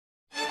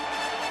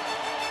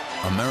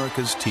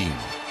America's team,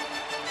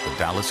 the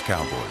Dallas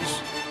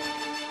Cowboys.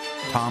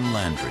 Tom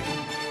Landry,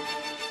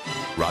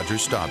 Roger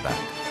Staubach,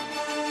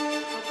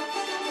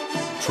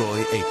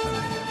 Troy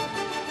Aikman,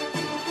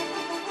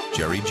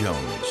 Jerry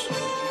Jones.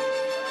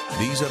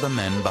 These are the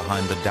men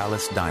behind the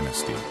Dallas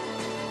dynasty.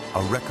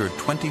 A record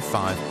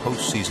 25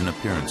 postseason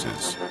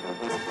appearances,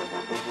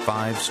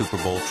 5 Super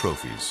Bowl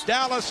trophies.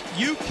 Dallas,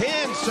 you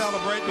can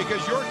celebrate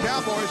because your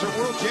Cowboys are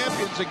world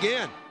champions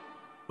again.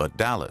 But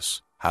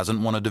Dallas hasn't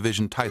won a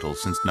division title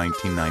since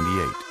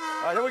 1998.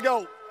 All right, here we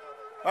go.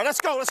 All right,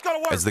 let's go to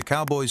work. As the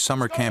Cowboys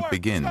summer camp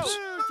begins,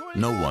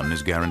 no one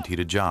is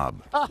guaranteed a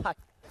job.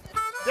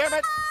 Damn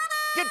it.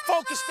 Get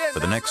focused in. For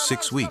the next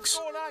 6 weeks,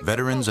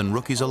 veterans and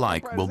rookies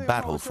alike will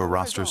battle for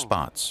roster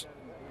spots.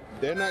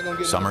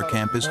 Summer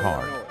camp is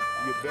hard.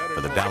 For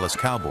the Dallas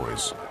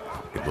Cowboys,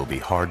 it will be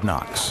hard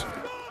knocks.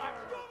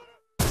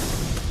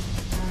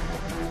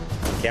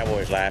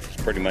 Cowboys' life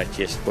is pretty much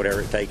just whatever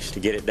it takes to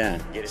get it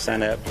done. Get it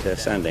sun up to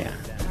sundown.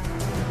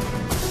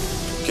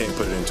 Can't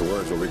put it into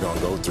words what we're going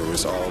to go through.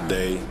 It's all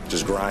day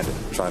just grinding,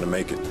 trying to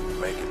make it.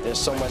 There's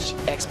so much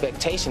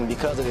expectation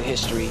because of the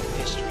history.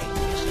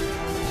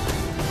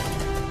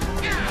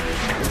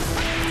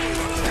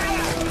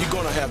 You're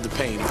going to have the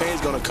pain. The pain's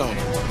going to come.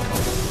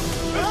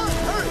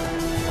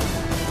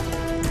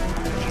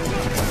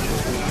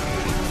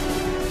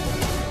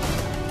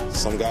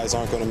 Some guys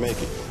aren't going to make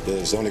it.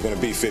 There's only going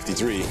to be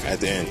 53 at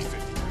the end.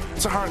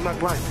 It's a hard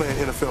knock life playing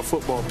NFL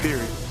football,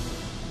 period.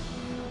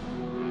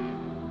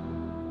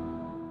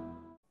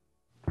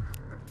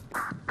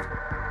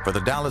 For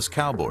the Dallas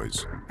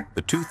Cowboys,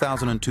 the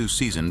 2002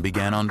 season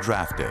began on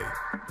draft day.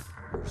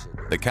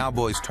 The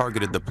Cowboys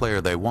targeted the player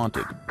they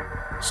wanted,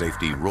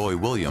 safety Roy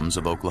Williams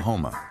of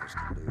Oklahoma.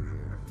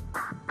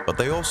 But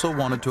they also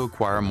wanted to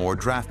acquire more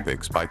draft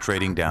picks by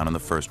trading down in the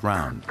first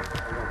round.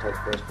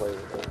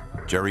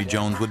 Jerry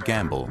Jones would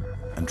gamble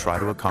and try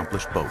to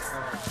accomplish both.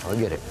 I'll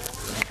get it.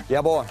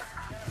 Yeah, boy.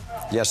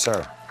 Yes,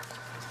 sir.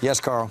 Yes,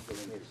 Carl.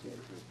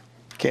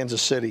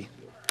 Kansas City.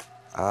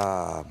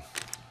 I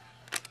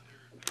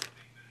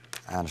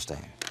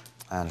understand.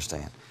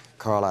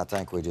 Carl, I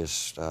think we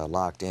just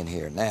locked in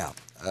here. Now,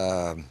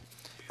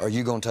 are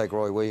you going to take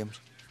Roy Williams?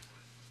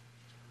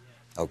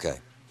 Okay.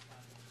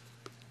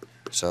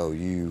 So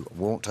you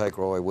won't take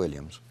Roy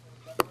Williams.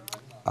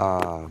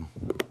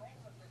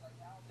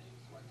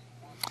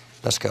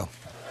 Let's go.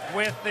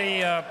 With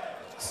the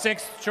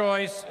 6th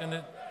choice in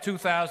the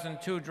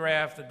 2002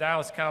 draft, the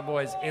Dallas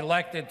Cowboys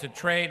elected to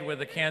trade with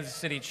the Kansas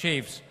City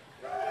Chiefs.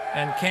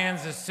 And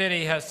Kansas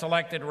City has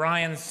selected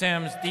Ryan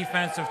Sims,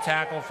 defensive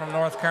tackle from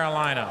North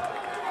Carolina.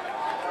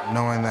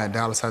 Knowing that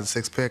Dallas had the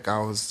 6th pick, I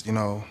was,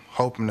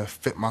 hoping to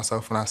fit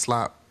myself in that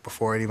slot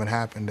before it even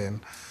happened.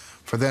 And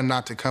for them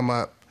not to come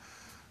up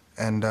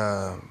and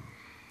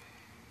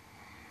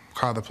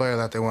call the player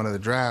that they wanted to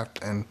draft,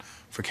 and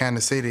for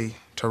Kansas City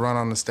to run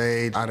on the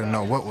stage, I didn't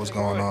know what was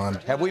going on.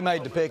 Have we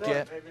made the pick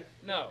yet?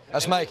 No.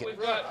 Let's make it.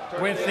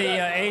 With the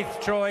 8th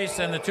choice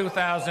in the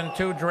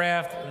 2002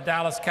 draft, the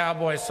Dallas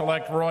Cowboys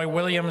select Roy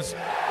Williams,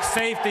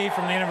 safety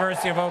from the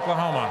University of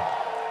Oklahoma.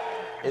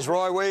 Is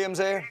Roy Williams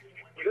there?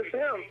 This is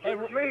him. This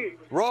is me.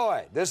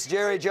 Roy, this is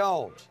Jerry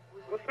Jones.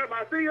 What's up?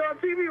 I see you on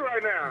TV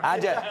right now.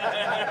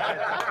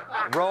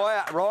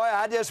 Roy,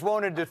 I just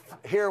wanted to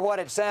hear what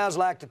it sounds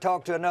like to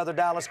talk to another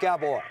Dallas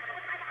Cowboy.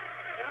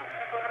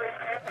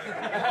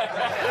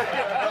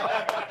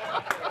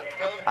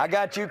 I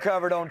got you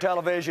covered on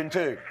television,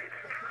 too.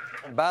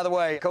 And by the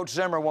way, Coach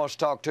Zimmer wants to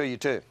talk to you,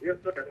 too. Yes,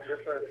 sir. Yes,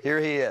 sir. Here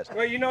he is.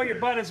 Well, you know your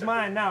butt is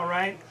mine now,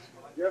 right?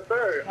 Yes,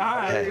 sir. All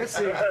right, Hey. let's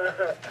see. All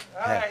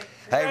right.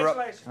 Hey,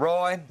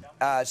 Roy,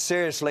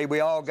 seriously,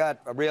 we all got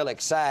real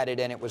excited,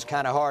 and it was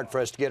kind of hard for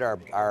us to get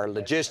our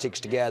logistics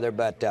together,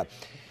 but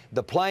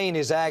the plane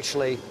is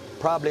actually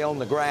probably on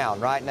the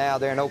ground right now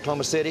there in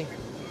Oklahoma City,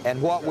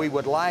 and what we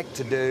would like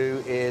to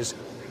do is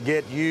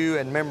get you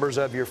and members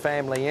of your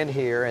family in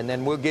here, and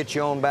then we'll get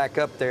you on back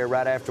up there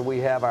right after we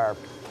have our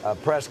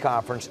press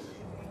conference.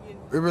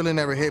 It really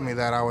never hit me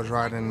that I was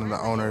riding in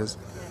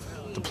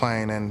the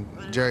plane, and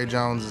Jerry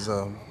Jones is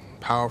a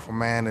powerful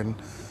man, and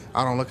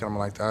I don't look at him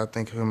like that. I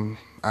think of him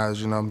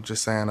as,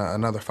 just saying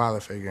another father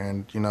figure,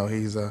 and,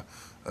 he's a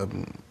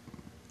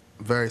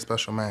very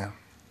special man.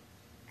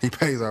 He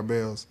pays our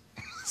bills.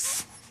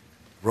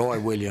 Roy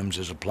Williams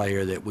is a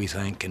player that we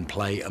think can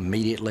play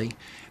immediately.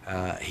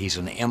 He's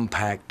an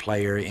impact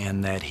player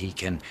in that he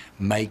can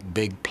make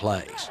big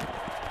plays.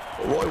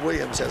 Roy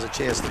Williams has a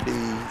chance to be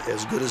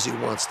as good as he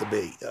wants to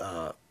be.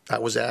 I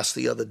was asked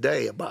the other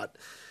day about,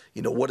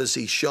 what has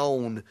he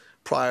shown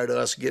prior to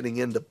us getting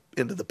into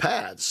the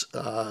pads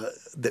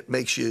that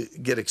makes you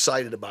get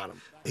excited about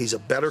him. He's a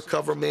better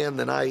cover man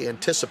than I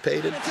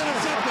anticipated.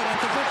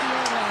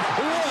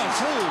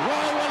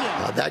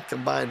 That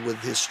combined with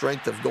his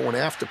strength of going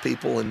after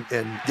people and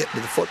getting to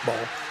the football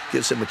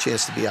gives him a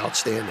chance to be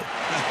outstanding.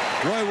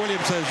 Roy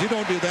Williams says, you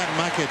don't do that in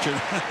my kitchen.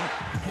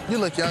 You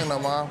look young though,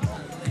 Mom.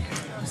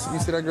 You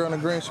see that girl in the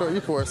green short?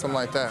 You could wear something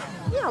like that.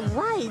 Yeah,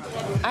 right.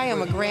 I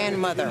am a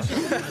grandmother.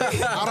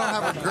 I don't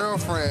have a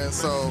girlfriend,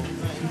 so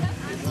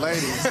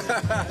Ladies.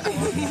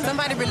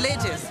 Somebody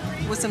religious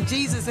with some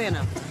Jesus in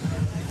them.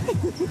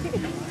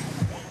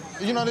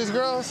 You know these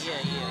girls? Yeah.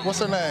 What's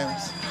their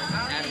names?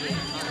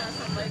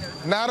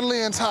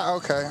 Natalie and Ty.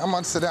 Okay, I'm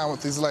gonna sit down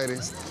with these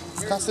ladies.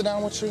 Can I sit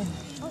down with you?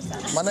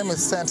 My name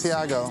is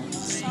Santiago.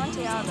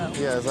 Santiago.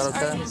 Yeah, is that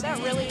okay? Is that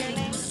really your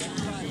name?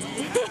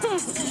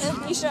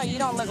 You sure you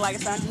don't look like a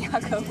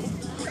Santiago?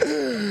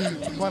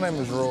 My name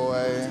is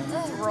Roy.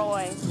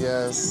 Roy.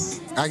 Yes.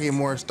 I get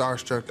more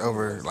starstruck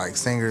over like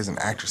singers and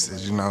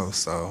actresses, you know,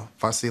 so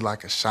if I see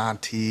like a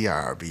Shanti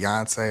or a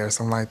Beyonce or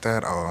something like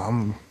that,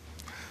 oh,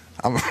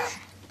 I'm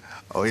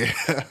oh yeah,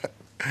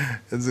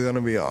 it's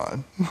gonna be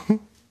on.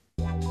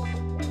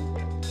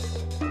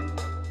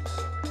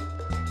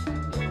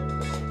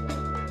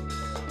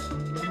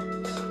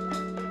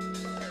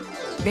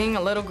 Being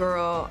a little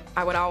girl,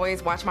 I would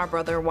always watch my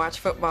brother watch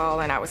football,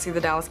 and I would see the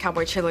Dallas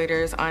Cowboy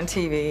cheerleaders on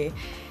TV.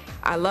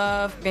 I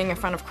love being in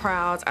front of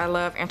crowds. I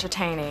love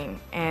entertaining,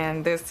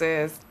 and this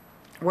is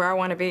where I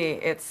want to be.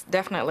 It's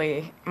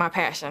definitely my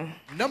passion.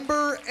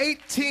 Number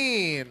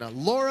 18,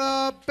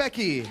 Laura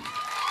Becky.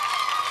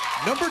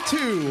 Number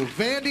 2,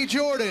 Vandy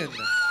Jordan.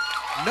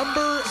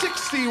 Number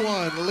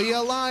 61,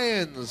 Leah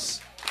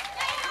Lyons.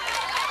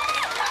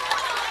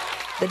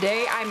 The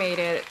day I made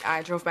it,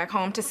 I drove back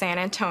home to San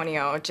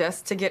Antonio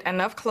just to get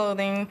enough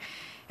clothing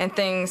and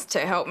things to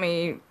help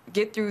me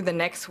get through the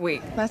next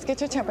week. Let's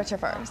get your temperature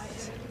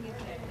first.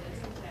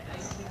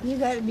 You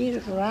got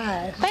beautiful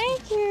eyes.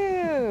 Thank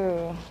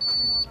you.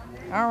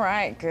 All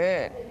right,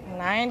 good.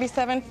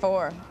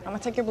 97.4. I'm gonna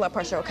take your blood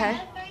pressure,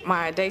 okay?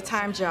 My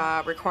daytime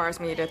job requires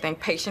me to think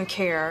patient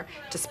care,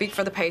 to speak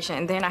for the patient,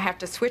 and then I have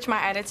to switch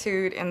my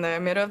attitude in the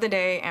middle of the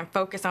day and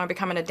focus on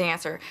becoming a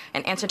dancer,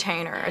 an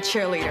entertainer, a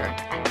cheerleader.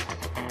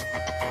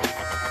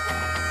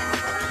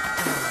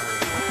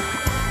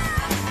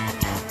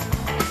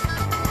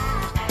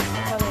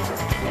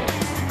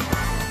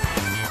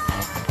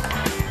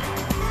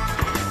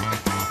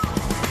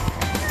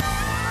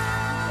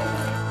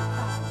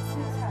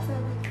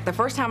 The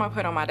first time I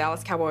put on my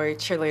Dallas Cowboy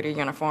cheerleader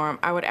uniform,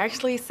 I would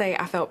actually say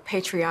I felt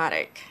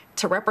patriotic.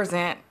 To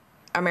represent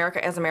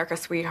America as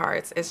America's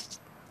sweethearts, it's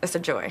a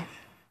joy.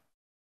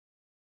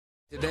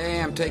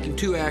 Today, I'm taking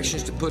 2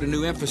 actions to put a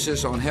new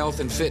emphasis on health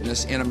and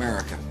fitness in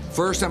America.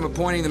 First, I'm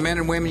appointing the men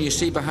and women you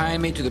see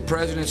behind me to the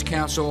President's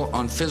Council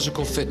on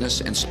Physical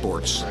Fitness and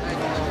Sports.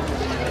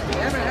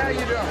 Emmett, how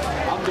you doing?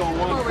 I'm doing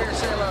wonderful. Come over here and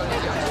say hello to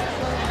you.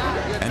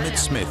 Emmitt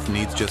Smith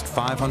needs just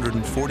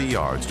 540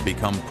 yards to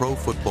become pro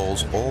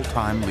football's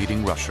all-time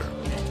leading rusher,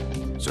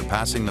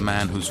 surpassing the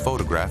man whose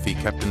photograph he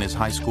kept in his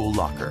high school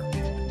locker,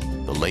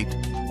 the late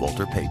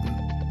Walter Payton.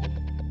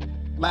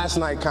 Last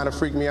night kind of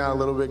freaked me out a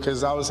little bit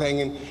because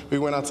we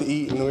went out to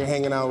eat and we were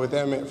hanging out with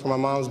Emmett for my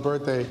mom's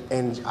birthday,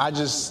 and I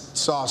just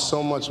saw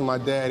so much of my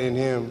dad in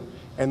him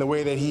and the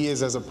way that he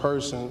is as a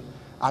person.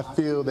 I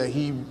feel that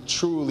he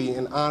truly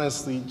and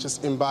honestly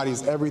just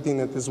embodies everything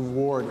that this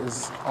award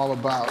is all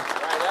about.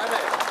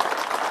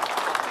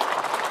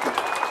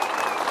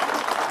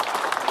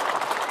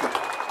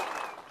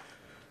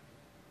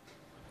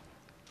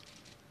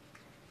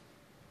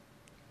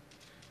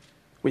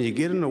 When you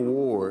get an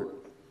award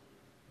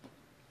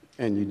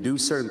and you do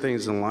certain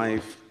things in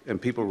life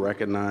and people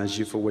recognize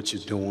you for what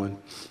you're doing,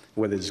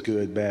 whether it's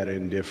good, bad, or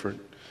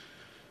indifferent,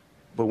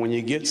 but when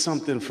you get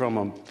something from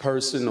a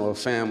person or a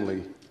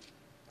family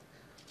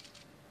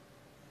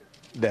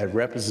that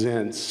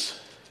represents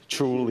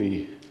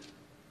truly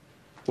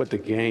what the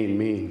game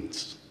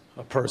means,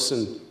 a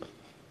person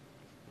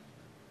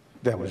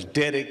that was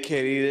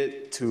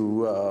dedicated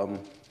to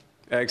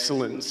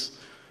excellence.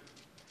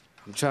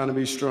 I'm trying to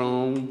be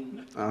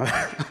strong,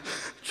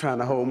 trying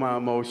to hold my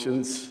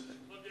emotions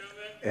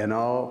and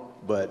all,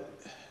 but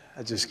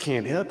I just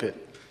can't help it.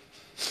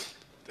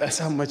 That's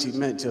how much he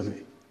meant to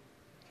me.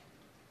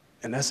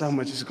 And that's how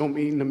much it's gonna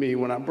mean to me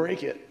when I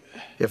break it.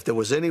 If there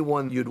was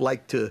anyone you'd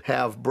like to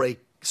have break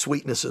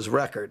Sweetness's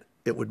record,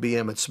 it would be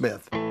Emmitt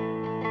Smith.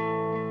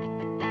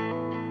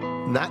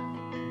 Not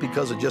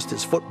because of just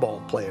his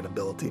football playing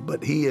ability,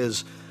 but he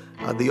is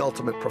the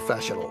ultimate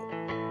professional.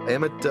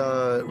 Emmitt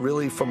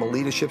really, from a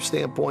leadership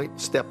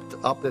standpoint, stepped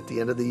up at the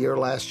end of the year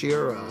last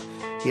year.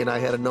 He and I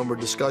had a number of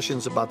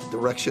discussions about the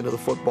direction of the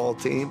football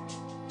team.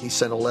 He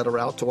sent a letter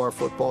out to our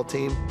football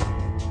team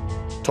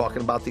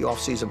talking about the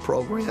off-season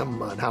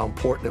program and how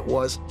important it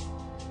was.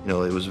 You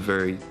know, it was a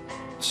very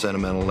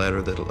sentimental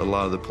letter that a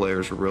lot of the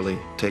players were really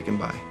taken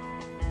by.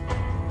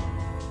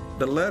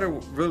 The letter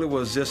really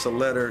was just a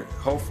letter,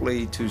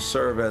 hopefully, to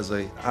serve as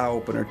an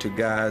eye-opener to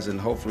guys and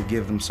hopefully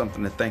give them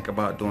something to think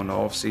about during the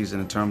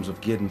off-season in terms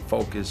of getting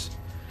focused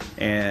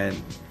and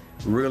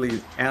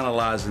really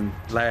analyzing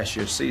last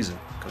year's season.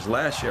 Because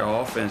last year,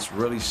 our offense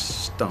really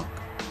stunk.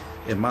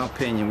 In my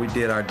opinion, we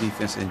did our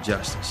defense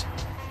injustice.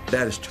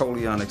 That is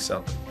totally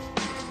unacceptable.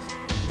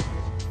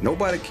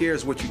 Nobody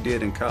cares what you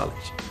did in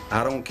college.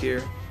 I don't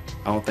care.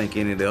 I don't think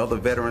any of the other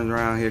veterans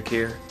around here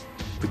care,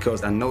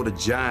 because I know the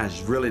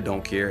Giants really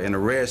don't care and the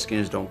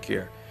Redskins don't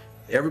care.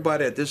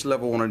 Everybody at this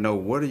level want to know,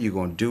 what are you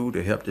going to do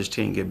to help this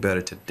team get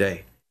better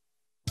today?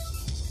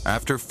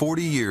 After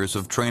 40 years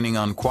of training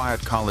on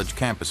quiet college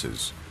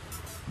campuses,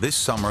 this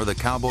summer the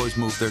Cowboys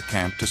moved their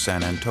camp to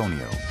San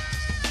Antonio.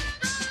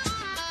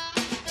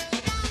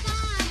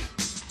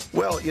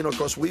 Well, you know, of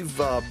course, we've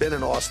been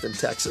in Austin,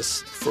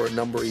 Texas for a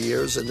number of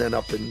years, and then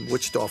up in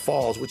Wichita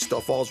Falls. Wichita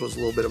Falls was a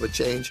little bit of a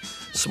change,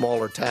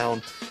 smaller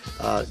town.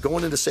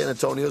 Going into San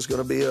Antonio is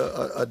going to be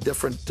a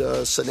different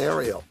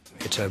scenario.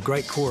 It's a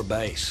great core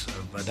base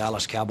of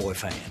Dallas Cowboy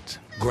fans.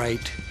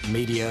 Great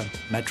media,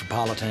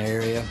 metropolitan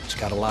area. It's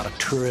got a lot of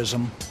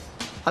tourism.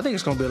 I think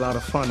it's going to be a lot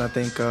of fun. I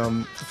think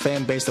the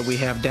fan base that we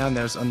have down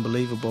there is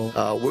unbelievable.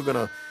 We're going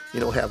to, you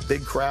know, have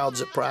big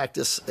crowds at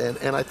practice,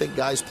 and I think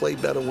guys play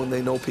better when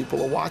they know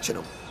people are watching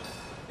them.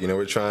 You know,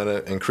 we're trying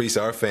to increase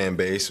our fan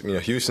base. You know,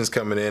 Houston's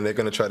coming in. They're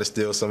going to try to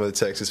steal some of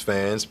the Texas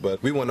fans,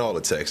 but we want all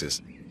of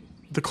Texas.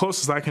 The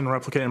closest I can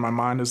replicate in my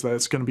mind is that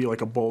it's going to be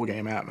like a bowl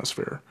game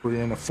atmosphere. We're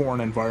in a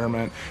foreign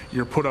environment.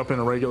 You're put up in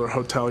a regular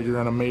hotel. You're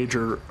in a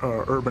major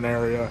urban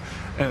area,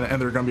 and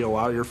there are going to be a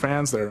lot of your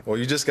fans there. Well,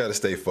 you just got to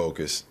stay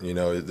focused. You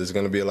know, there's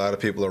going to be a lot of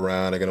people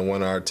around. They're going to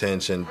want our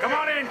attention. Come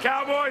on in,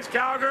 Cowboys,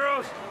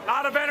 Cowgirls. A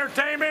lot of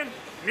entertainment,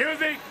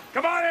 music.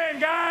 Come on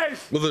in,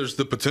 guys. Well, there's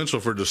the potential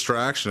for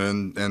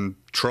distraction and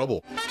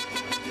trouble.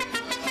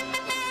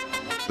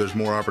 There's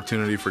more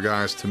opportunity for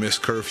guys to miss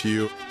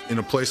curfew. In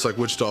a place like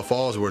Wichita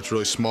Falls where it's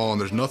really small and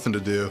there's nothing to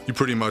do, you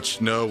pretty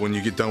much know when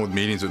you get done with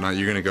meetings at night,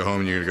 you're going to go home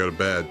and you're going to go to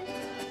bed.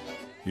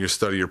 You're going to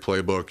study your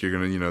playbook. You're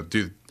going to, you know,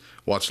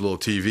 watch a little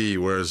TV.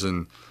 Whereas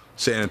in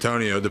San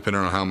Antonio,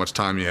 depending on how much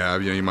time you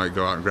have, you know, you might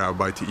go out and grab a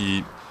bite to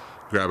eat,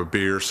 grab a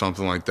beer,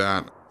 something like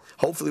that.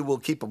 Hopefully we'll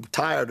keep them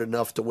tired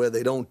enough to where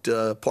they don't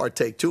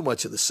partake too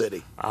much of the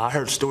city. I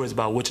heard stories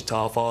about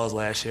Wichita Falls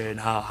last year and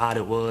how hot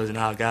it was and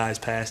how guys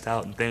passed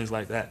out and things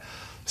like that.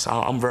 So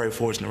I'm very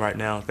fortunate right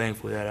now and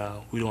thankful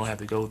that we don't have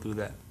to go through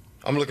that.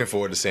 I'm looking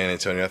forward to San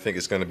Antonio. I think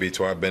it's going to be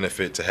to our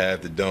benefit to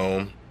have the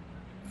dome.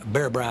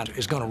 Bear Bryant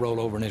is going to roll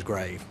over in his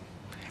grave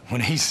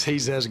when he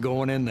sees us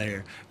going in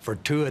there for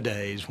 2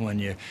 days, when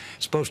you're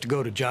supposed to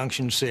go to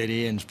Junction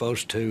City and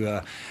supposed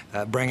to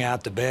bring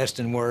out the best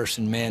and worst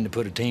in men to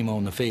put a team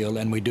on the field,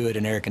 and we do it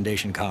in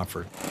air-conditioned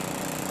comfort.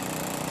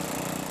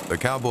 The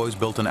Cowboys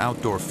built an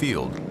outdoor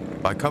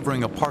field by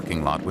covering a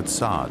parking lot with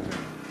sod.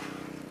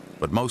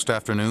 But most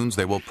afternoons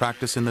they will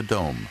practice in the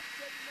dome,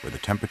 where the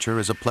temperature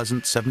is a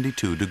pleasant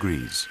 72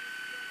 degrees.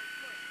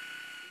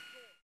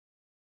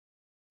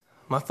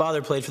 My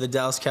father played for the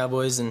Dallas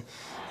Cowboys in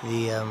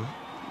the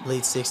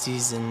late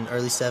 60s and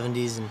early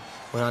 70s and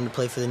went on to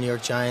play for the New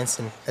York Giants.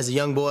 And as a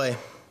young boy,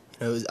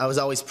 you know, I was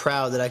always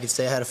proud that I could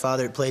say I had a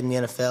father that played in the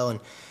NFL, and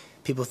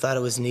people thought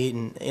it was neat.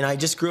 And I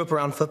just grew up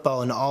around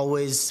football and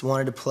always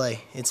wanted to play.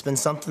 It's been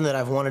something that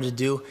I've wanted to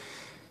do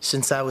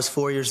since I was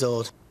 4 years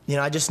old. You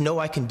know, I just know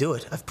I can do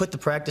it. I've put the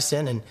practice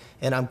in,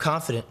 and I'm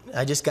confident.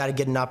 I just got to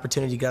get an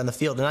opportunity to get on the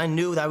field. And I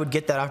knew that I would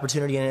get that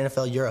opportunity in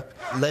NFL Europe.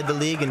 Led the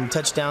league in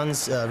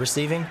touchdowns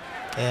receiving,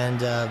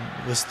 and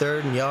was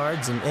third in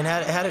yards, and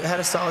had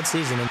a solid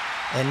season.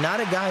 And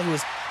not a guy who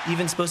was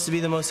even supposed to be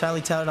the most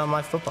highly touted on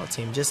my football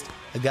team, just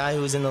a guy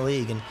who was in the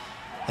league.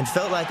 And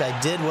felt like I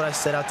did what I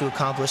set out to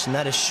accomplish, and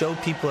that is show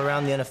people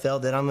around the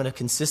NFL that I'm going to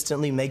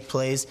consistently make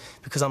plays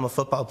because I'm a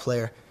football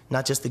player,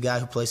 not just the guy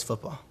who plays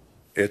football.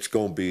 It's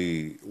going to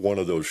be one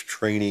of those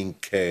training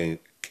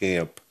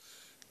camp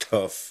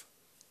tough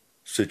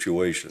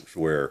situations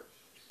where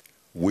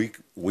we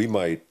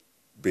might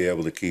be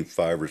able to keep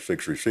 5 or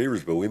 6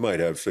 receivers, but we might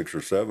have 6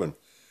 or 7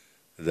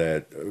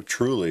 that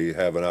truly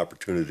have an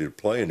opportunity to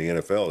play in the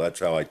NFL. That's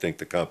how I think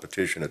the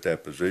competition at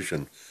that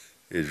position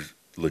is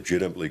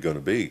legitimately going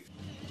to be.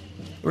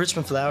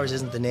 Richmond Flowers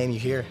isn't the name you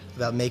hear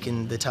about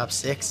making the top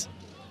 6.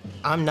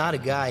 I'm not a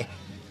guy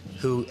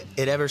who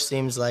it ever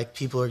seems like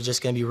people are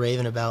just going to be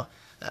raving about.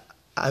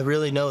 I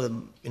really know that,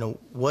 you know,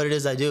 what it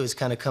is I do is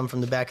kind of come from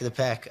the back of the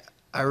pack.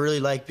 I really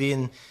like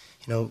being,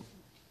 you know,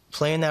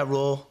 playing that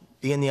role,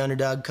 being the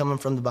underdog, coming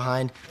from the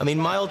behind. I mean,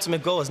 my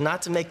ultimate goal is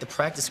not to make the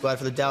practice squad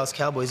for the Dallas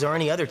Cowboys or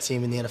any other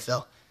team in the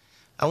NFL.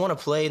 I want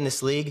to play in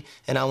this league,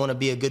 and I want to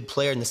be a good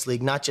player in this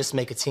league, not just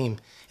make a team.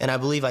 And I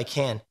believe I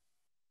can.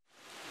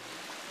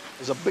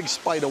 There's a big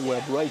spider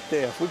web right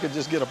there. If we could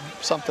just get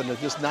something to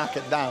just knock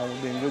it down,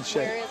 we'd be in good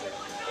shape. Where is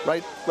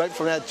it? Right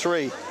from that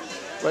tree.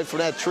 Right from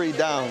that tree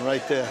down,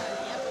 right there.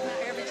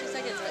 Every 2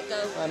 seconds, let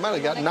go. I might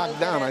have got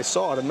knocked down. I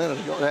saw it a minute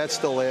ago. That's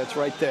still there. It's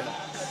right there.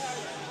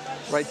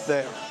 Right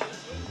there.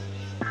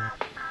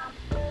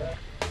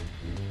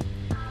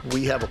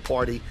 We have a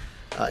party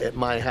at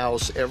my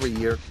house every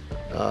year,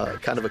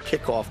 kind of a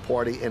kickoff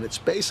party, and it's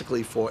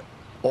basically for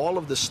all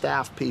of the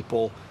staff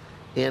people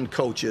and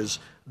coaches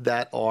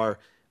that are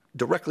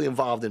directly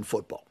involved in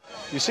football.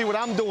 You see what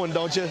I'm doing,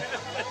 don't you?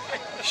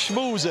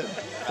 Schmoozing.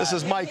 This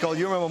is Michael.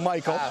 You remember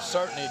Michael? I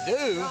certainly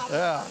do.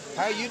 Yeah.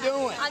 How you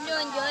doing? I'm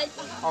doing good.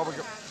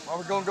 Are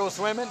we going to go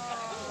swimming?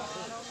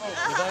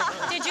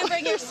 Did you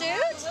bring your suit?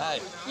 Hey.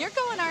 You're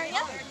going, aren't you?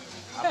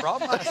 I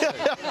brought my suit.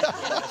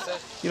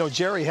 You know,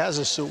 Jerry has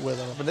a suit with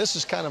him, but this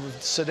is kind of a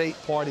sedate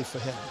party for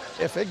him.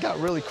 If it got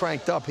really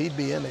cranked up, he'd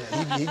be in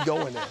there. He'd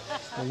go in there.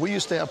 When we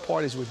used to have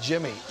parties with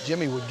Jimmy,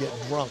 Jimmy would get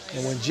drunk.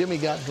 And when Jimmy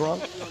got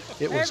drunk,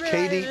 it was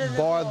Katie,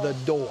 bar the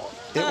door.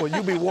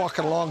 You'd be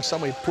walking along,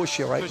 somebody push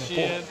you right in the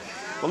pool.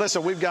 Well,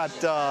 listen, we've got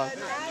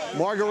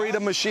margarita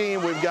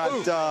machine. We've got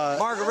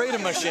margarita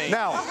machine.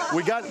 Now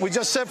we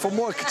just said for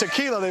more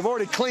tequila. They've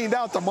already cleaned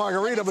out the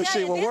margarita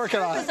machine. We're working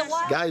on it.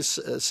 Guys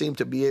seem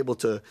to be able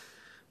to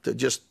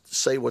just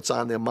say what's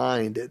on their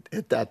mind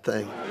at that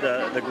thing.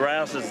 The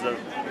grouse is the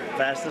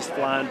fastest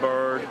flying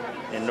bird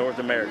in North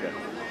America.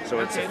 So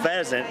it's a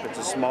pheasant. It's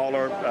a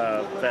smaller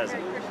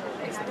pheasant.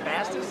 It's the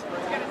fastest?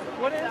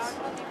 What is?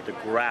 The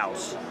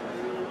grouse.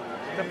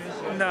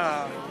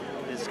 No.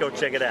 Let's go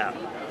check it out.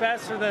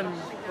 Faster than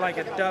like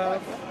a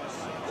dove?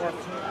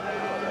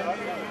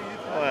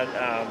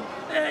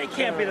 It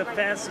can't be the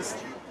fastest.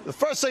 The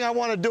first thing I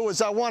want to do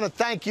is I want to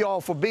thank you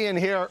all for being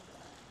here.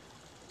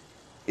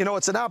 You know,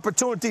 it's an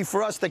opportunity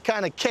for us to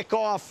kind of kick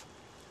off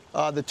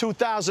the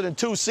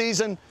 2002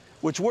 season,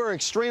 which we're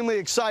extremely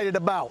excited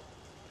about.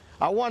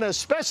 I want to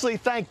especially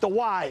thank the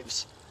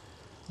wives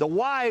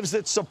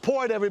that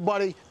support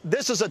everybody.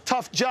 This is a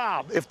tough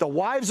job. If the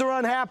wives are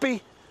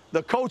unhappy,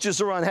 the coaches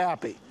are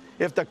unhappy.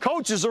 If the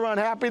coaches are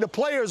unhappy, the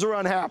players are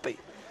unhappy.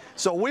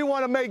 So we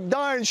want to make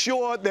darn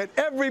sure that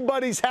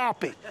everybody's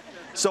happy.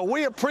 So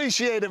we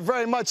appreciate it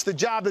very much, the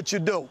job that you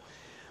do.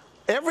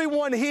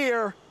 Everyone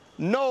here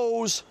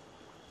knows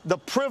the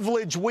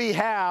privilege we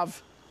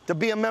have to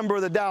be a member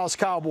of the Dallas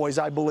Cowboys,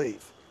 I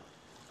believe.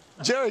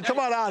 Jerry, come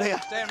on out here.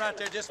 Stand right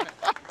there just a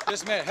minute.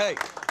 Just a minute. Hey,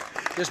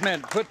 just a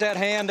minute. Put that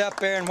hand up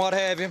there and what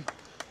have you.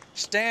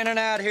 Standing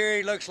out here,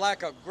 he looks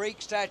like a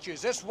Greek statue.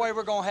 Is this the way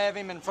we're going to have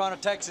him in front of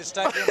Texas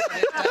Stadium?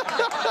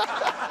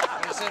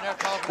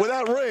 With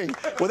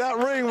that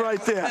ring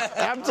right there.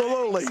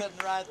 Absolutely. Sitting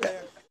right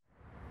there.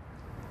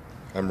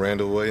 I'm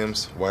Randall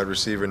Williams, wide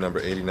receiver number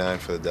 89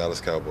 for the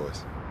Dallas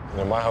Cowboys. You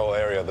know, my whole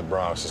area of the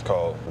Bronx is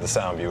called the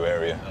Soundview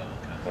area,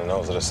 and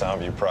those are the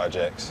Soundview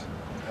projects.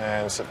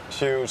 And it's a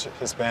huge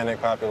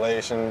Hispanic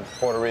population,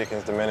 Puerto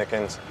Ricans,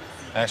 Dominicans.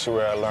 Actually,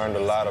 where I learned a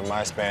lot of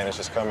my Spanish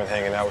is coming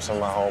hanging out with some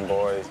of my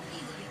homeboys.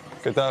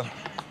 ¿Qué tal?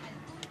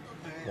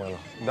 Bueno,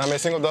 dame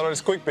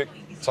 $5 quick pick.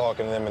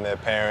 Talking to them and their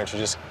parents, you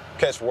just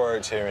catch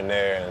words here and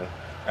there, and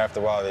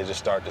after a while, they just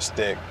start to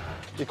stick.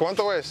 ¿Y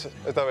cuánto es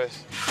esta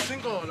vez?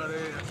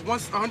 $5.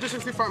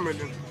 165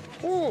 million.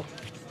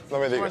 No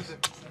me digas.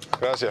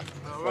 Gracias.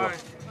 Bueno,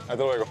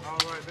 hasta luego.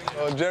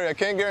 Jerry, I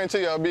can't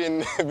guarantee you I'll be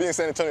in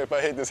San Antonio if I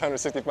hit this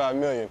 165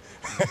 million.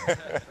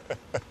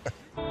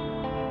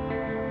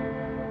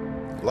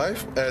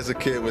 Life as a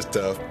kid was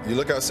tough. You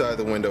look outside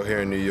the window here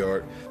in New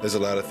York, there's a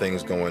lot of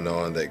things going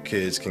on that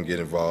kids can get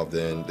involved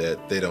in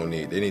that they don't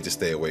need. They need to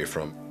stay away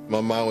from.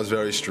 My mom was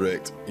very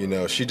strict. You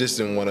know, she just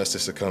didn't want us to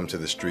succumb to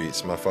the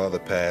streets. My father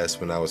passed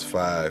when I was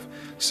 5,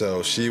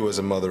 so she was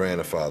a mother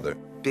and a father.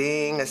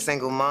 Being a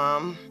single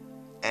mom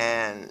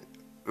and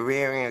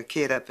rearing a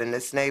kid up in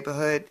this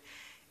neighborhood,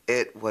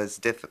 it was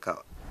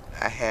difficult.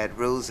 I had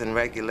rules and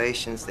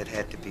regulations that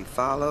had to be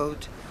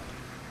followed,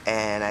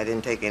 and I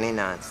didn't take any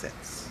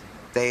nonsense.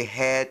 They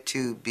had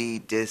to be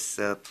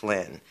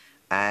disciplined.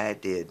 I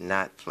did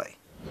not play.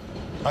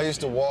 I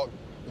used to walk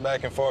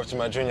back and forth to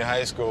my junior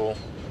high school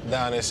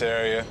down this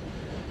area.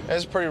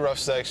 It's a pretty rough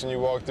section. You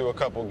walk through a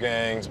couple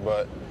gangs,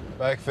 but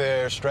back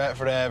there,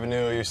 Stratford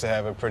Avenue used to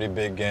have a pretty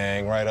big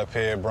gang. Right up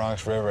here,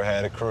 Bronx River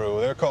had a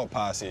crew. They're called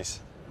posses.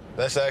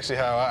 That's actually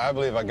how I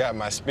believe I got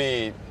my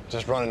speed,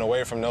 just running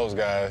away from those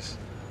guys.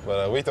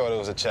 But we thought it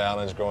was a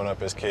challenge growing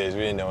up as kids.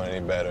 We didn't know any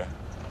better.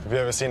 Have you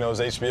ever seen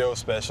those HBO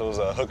specials,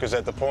 Hookers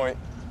at the Point?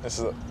 This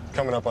is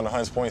coming up on the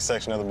Hunts Point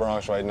section of the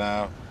Bronx right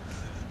now.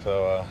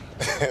 So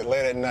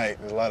late at night,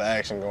 there's a lot of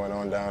action going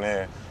on down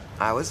here.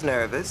 I was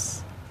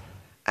nervous.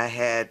 I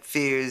had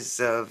fears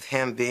of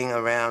him being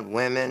around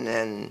women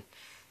and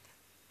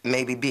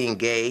maybe being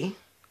gay.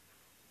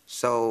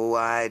 So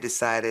I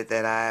decided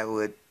that I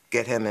would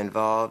get him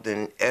involved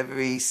in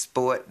every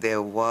sport there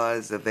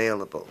was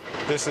available.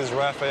 This is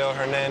Rafael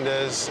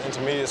Hernandez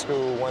Intermediate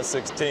School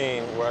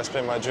 116, where I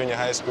spent my junior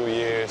high school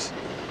years.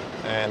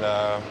 And,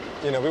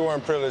 you know, we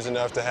weren't privileged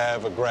enough to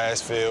have a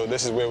grass field.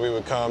 This is where we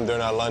would come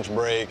during our lunch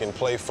break and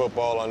play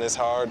football on this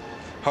hard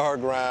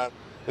ground.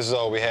 This is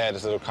all we had,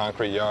 this little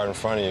concrete yard in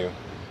front of you.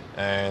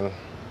 And,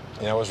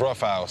 you know, it was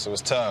roughhouse, it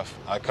was tough.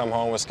 I'd come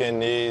home with skinned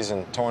knees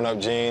and torn up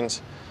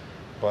jeans,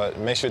 but it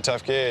makes you a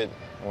tough kid.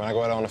 When I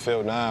go out on the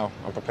field now,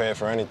 I'm prepared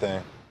for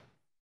anything.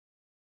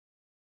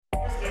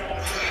 Let's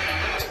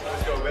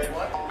go, baby.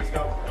 Let's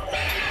go.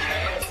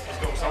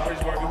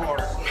 Somebody's working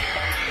harder.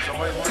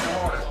 Somebody's working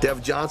harder.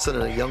 Dev Johnson,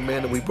 and a young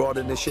man that we brought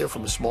in this year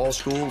from a small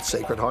school,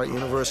 Sacred Heart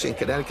University in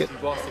Connecticut,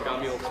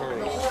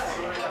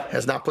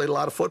 has not played a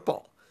lot of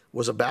football.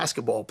 Was a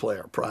basketball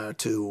player prior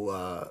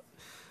to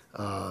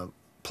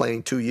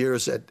playing 2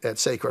 years at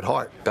Sacred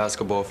Heart.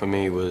 Basketball for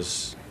me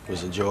was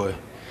a joy.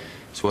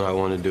 It's what I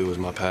wanted to do. It was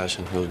my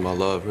passion. It was my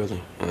love,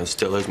 really, and it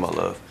still is my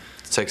love.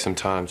 It takes some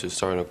time to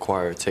start to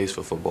acquire a taste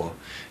for football.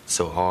 It's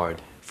so hard.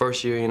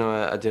 First year, you know,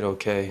 I did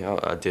okay.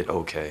 I did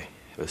okay.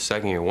 The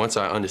second year, once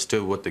I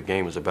understood what the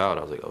game was about,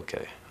 I was like,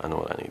 okay, I know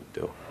what I need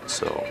to do.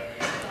 So,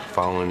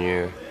 following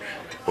year,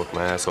 worked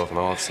my ass off in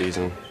the off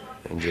season,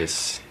 and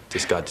just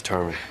got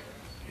determined.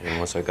 And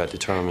once I got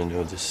determined, it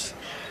was just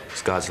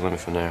sky's the limit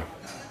from there.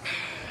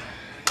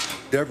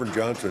 Devin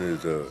Johnson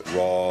is a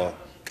raw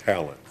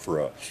talent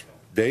for us.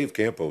 Dave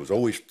Campo is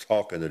always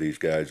talking to these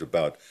guys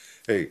about,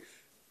 hey,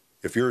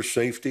 if you're a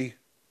safety,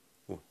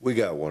 we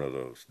got one of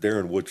those.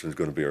 Darren Woodson's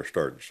going to be our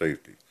starting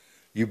safety.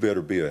 You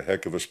better be a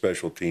heck of a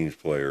special teams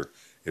player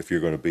if you're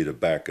going to be the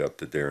backup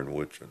to Darren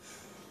Woodson.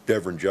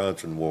 Devin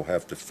Johnson will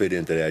have to fit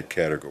into that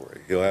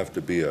category. He'll have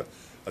to be a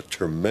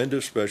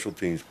tremendous special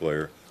teams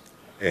player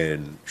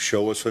and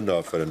show us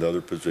enough at another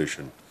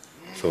position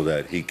so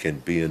that he can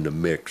be in the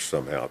mix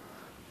somehow.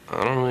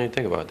 I don't really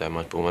think about that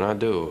much, but when I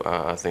do,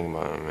 I think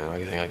about it, man.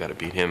 I think I got to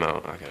beat him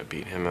out. I got to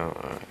beat him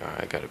out.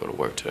 I got to go to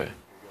work today.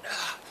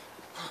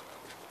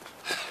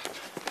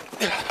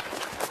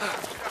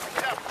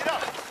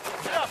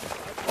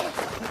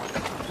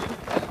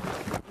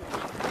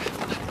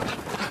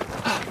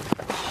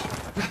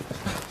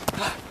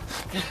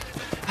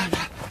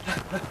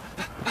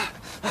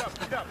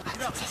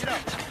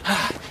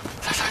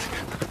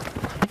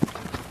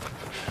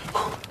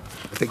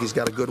 I think he's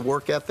got a good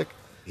work ethic.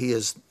 He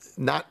has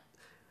not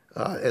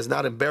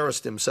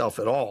embarrassed himself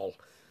at all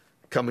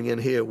coming in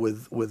here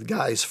with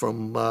guys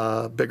from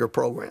bigger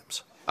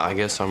programs. I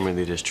guess I'm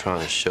really just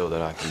trying to show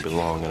that I can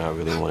belong and I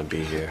really want to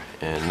be here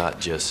and not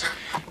just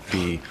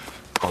be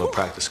on the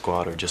practice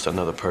squad or just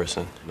another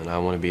person. And I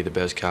want to be the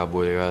best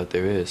Cowboy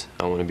there is.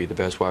 I want to be the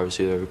best wide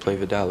receiver ever played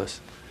for Dallas.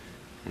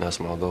 And that's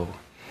my goal.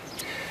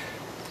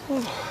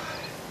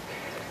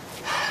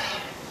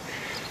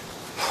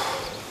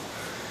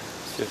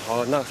 It's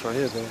hard knocks right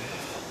here, baby.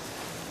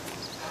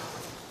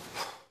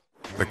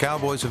 The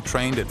Cowboys have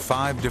trained at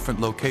 5 different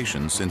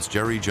locations since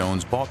Jerry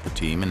Jones bought the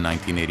team in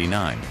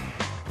 1989.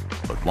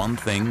 But one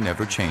thing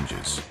never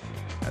changes,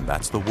 and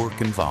that's the work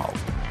involved.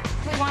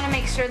 We want to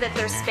make sure that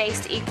they're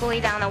spaced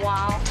equally down the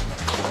wall.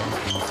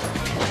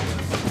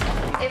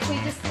 If we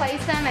just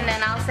place them, and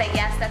then I'll say,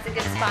 yes, that's a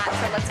good spot,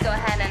 so let's go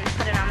ahead and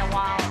put it on the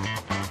wall.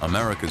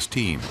 America's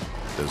team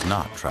does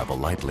not travel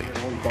lightly.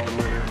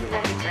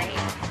 That'd be great.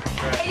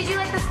 Hey, did you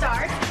like the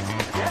stars?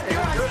 Yeah,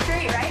 you're on the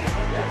street, right?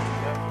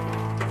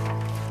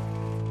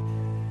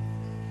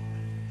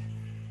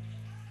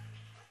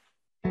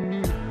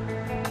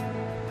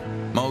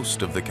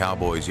 Most of the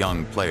Cowboys'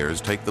 young players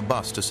take the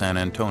bus to San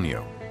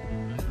Antonio,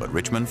 but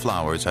Richmond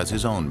Flowers has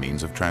his own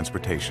means of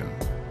transportation.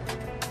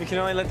 We can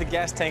only let the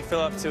gas tank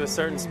fill up to a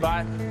certain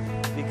spot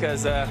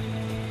because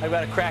I've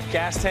got a cracked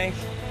gas tank.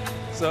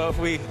 So if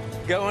we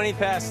go any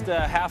past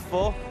half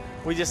full,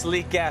 we just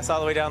leak gas all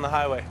the way down the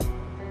highway.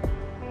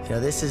 You know,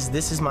 this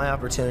is my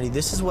opportunity.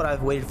 This is what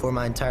I've waited for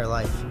my entire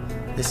life.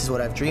 This is what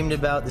I've dreamed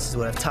about. This is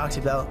what I've talked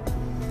about.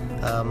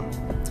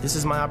 This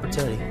is my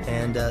opportunity,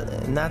 and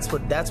that's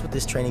what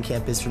this training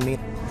camp is for me.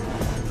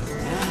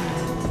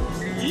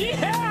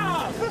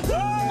 Yeah!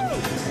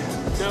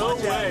 No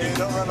way!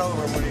 Don't run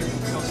over him when he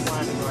goes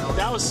flying.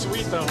 That was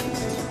sweet, though.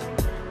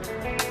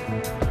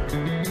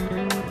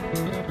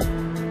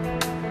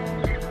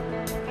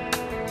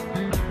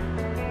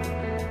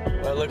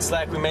 Well, it looks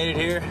like we made it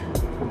here.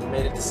 We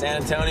made it to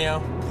San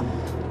Antonio.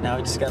 Now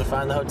we just got to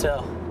find the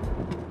hotel.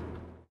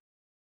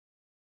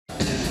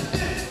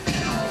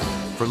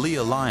 For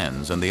Leah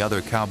Lyons and the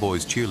other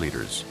Cowboys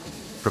cheerleaders,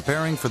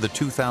 preparing for the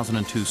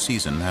 2002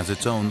 season has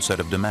its own set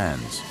of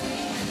demands.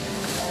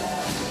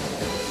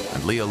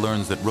 And Leah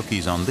learns that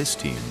rookies on this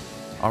team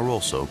are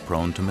also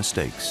prone to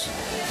mistakes.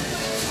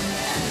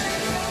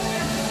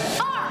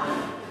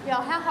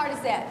 Y'all, how hard is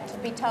that to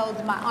be told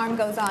that my arm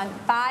goes on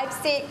 5,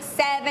 6,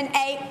 7,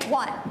 8,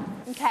 1?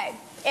 Okay.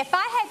 If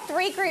I had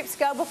 3 groups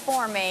go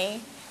before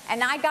me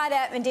and I got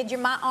up and did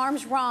my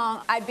arms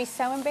wrong, I'd be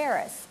so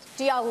embarrassed.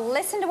 Do y'all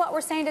listen to what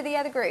we're saying to the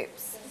other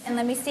groups? And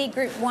let me see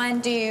group 1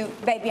 do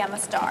Baby I'm a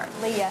Star.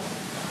 Leah,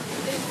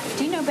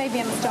 do you know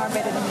Baby I'm a Star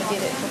better than you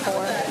did it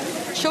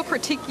before? She'll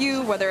critique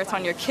you, whether it's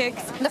on your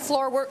kicks. The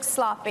floor work's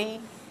sloppy.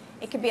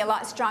 It could be a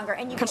lot stronger.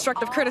 And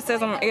Constructive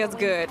criticism is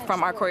good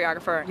from our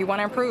choreographer. You want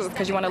to improve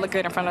because you want to look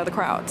good in front of the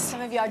crowds.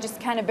 Some of y'all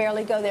just kind of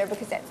barely go there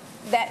because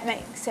that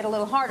makes it a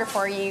little harder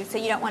for you, so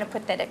you don't want to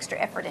put that extra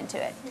effort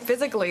into it.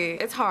 Physically,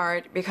 it's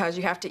hard because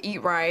you have to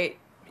eat right.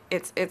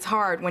 It's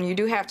hard. When you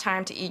do have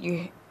time to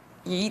eat,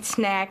 you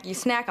snack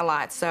a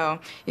lot, so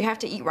you have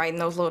to eat right in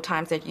those little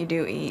times that you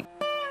do eat.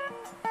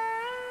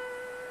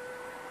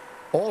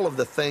 All of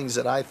the things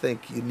that I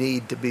think you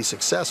need to be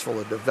successful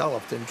are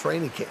developed in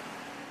training camp.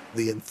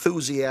 The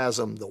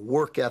enthusiasm, the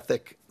work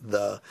ethic,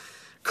 the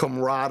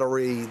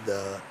camaraderie,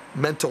 the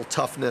mental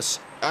toughness.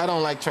 I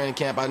don't like training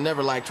camp. I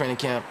never liked training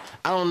camp.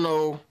 I don't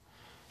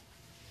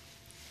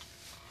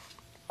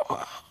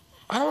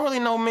really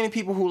know many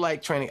people who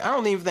like training. I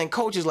don't even think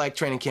coaches like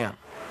training camp.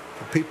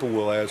 People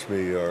will ask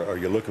me, are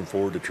you looking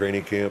forward to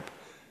training camp?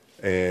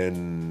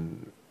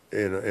 And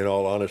in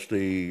all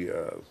honesty,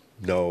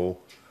 no.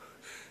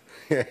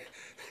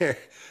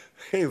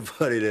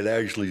 Anybody that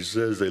actually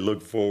says they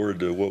look forward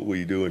to what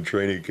we do in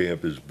training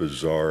camp is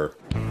bizarre.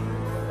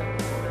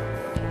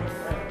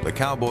 The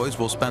Cowboys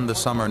will spend the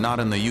summer not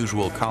in the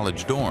usual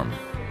college dorm,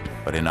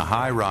 but in a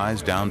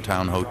high-rise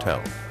downtown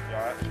hotel.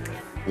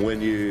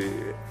 When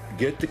you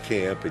get to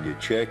camp and you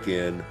check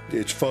in,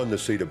 it's fun to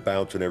see the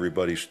bounce in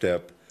everybody's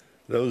step.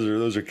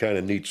 Those are kind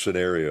of neat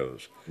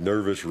scenarios.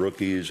 Nervous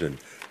rookies and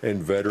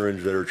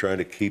veterans that are trying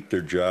to keep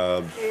their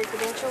jobs. Your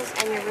credentials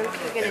and your room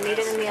key, you're going to need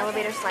it in the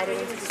elevator sliding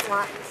into the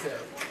slot.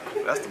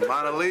 That's the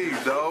minor league,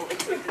 though.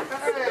 Hey,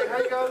 how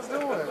you guys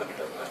doing?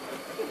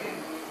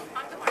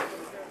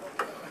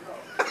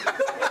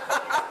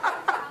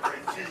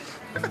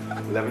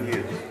 11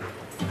 years.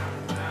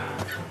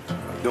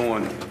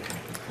 Doing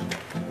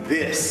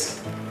this.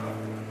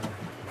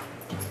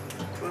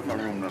 Where's my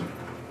room number?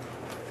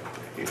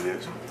 Here it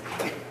is.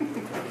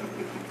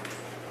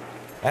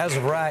 As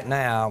of right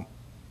now,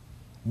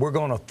 we're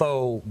going to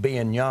throw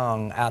being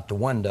young out the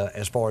window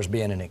as far as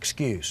being an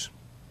excuse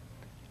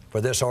for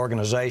this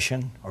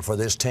organization or for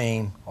this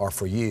team or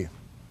for you.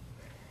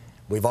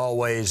 We've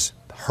always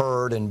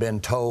heard and been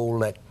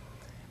told that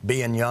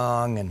being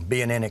young and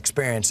being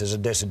inexperienced is a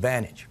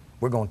disadvantage.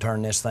 We're going to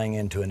turn this thing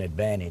into an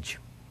advantage.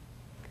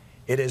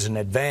 It is an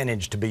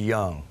advantage to be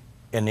young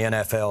in the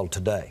NFL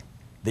today.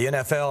 The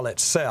NFL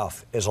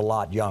itself is a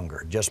lot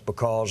younger just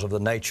because of the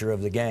nature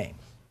of the game.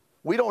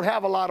 We don't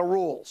have a lot of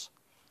rules.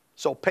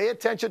 So pay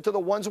attention to the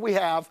ones we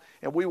have,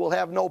 and we will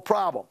have no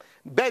problem.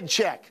 Bed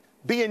check,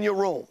 be in your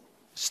room.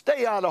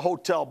 Stay out of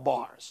hotel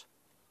bars.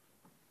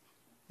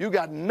 You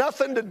got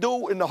nothing to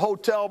do in the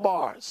hotel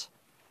bars.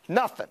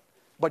 Nothing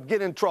but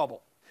get in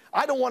trouble.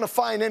 I don't want to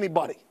fine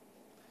anybody.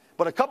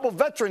 But a couple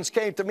veterans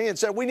came to me and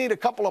said, we need a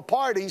couple of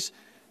parties.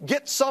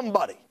 Get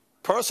somebody.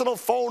 Personal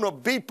phone or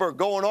beeper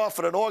going off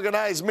at an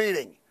organized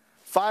meeting,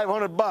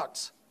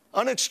 $500.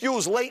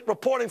 Unexcused late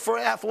reporting for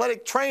an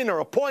athletic trainer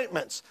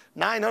appointments,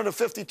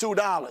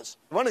 $952.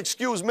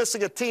 Unexcused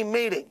missing a team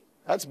meeting.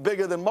 That's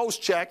bigger than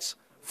most checks,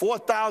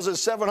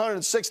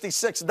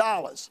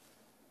 $4,766.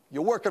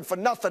 You're working for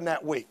nothing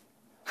that week.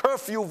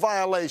 Curfew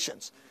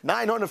violations,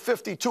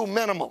 $952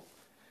 minimum.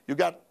 You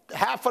got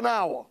half an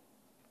hour.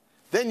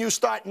 Then you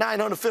start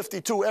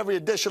 $952 every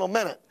additional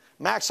minute.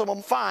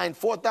 Maximum fine,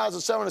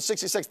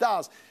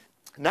 $4,766.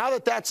 Now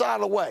that that's out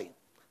of the way,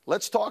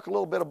 let's talk a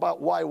little bit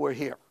about why we're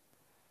here.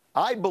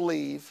 I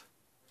believe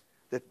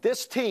that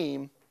this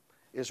team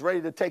is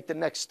ready to take the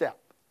next step.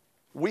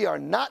 We are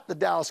not the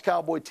Dallas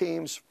Cowboy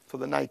teams for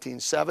the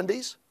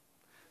 1970s.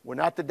 We're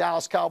not the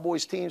Dallas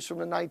Cowboys teams from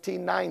the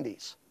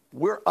 1990s.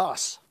 We're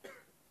us.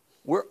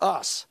 We're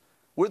us.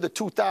 We're the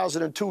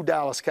 2002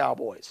 Dallas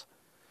Cowboys.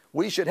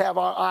 We should have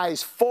our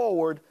eyes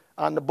forward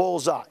on the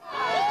bullseye.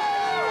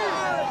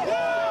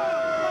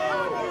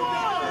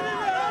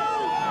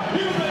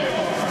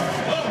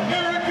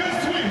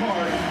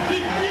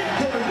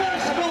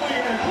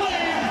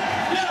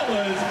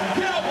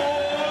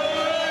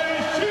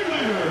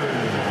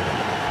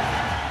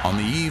 On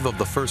the eve of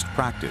the first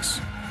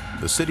practice,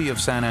 the city of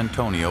San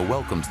Antonio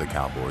welcomes the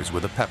Cowboys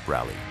with a pep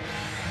rally.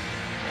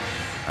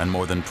 And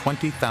more than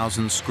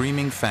 20,000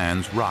 screaming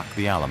fans rock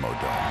the Alamo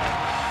Dome.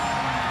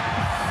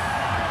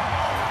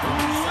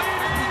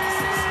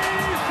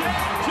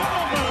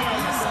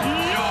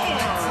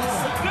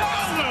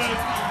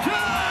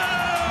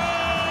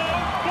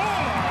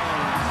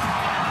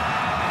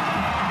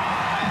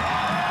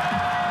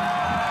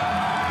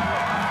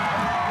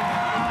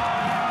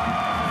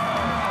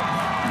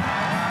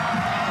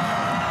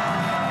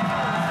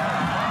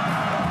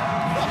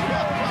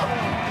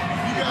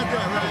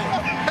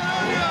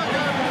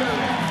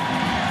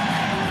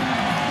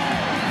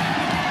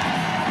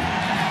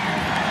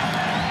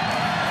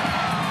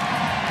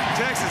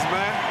 Texas,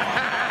 man.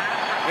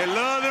 They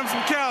love them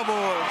some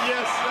Cowboys.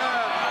 Yes, sir.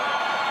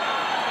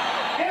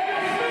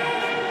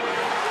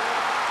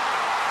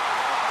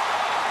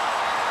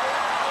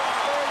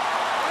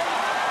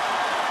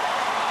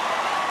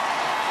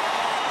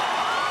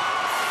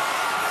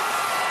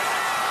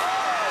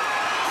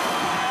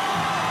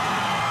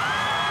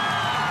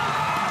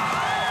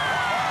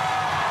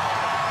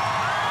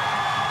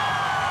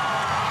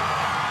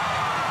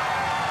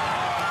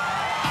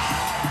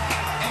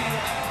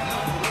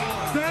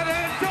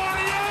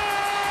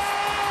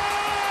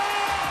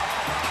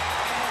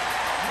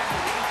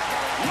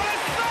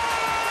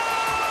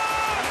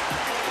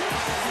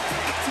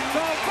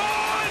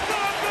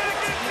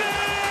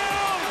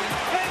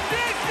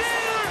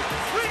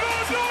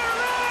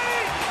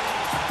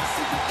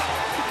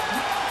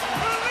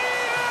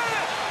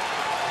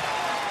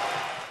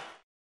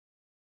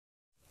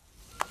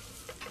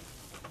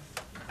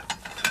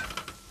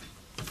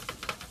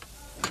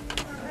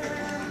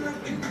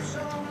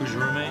 Who's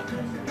your roommate?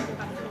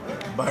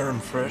 Byron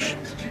Fresh.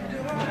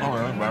 Oh,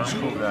 really? Byron's a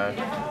cool guy.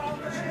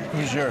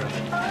 Who's yours?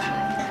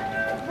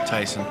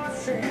 Tyson.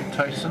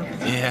 Tyson?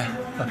 Yeah.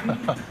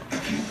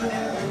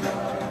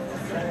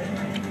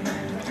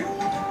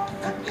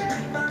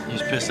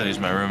 He's pissed that he's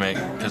my roommate,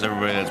 because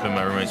everybody that's been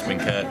my roommate's been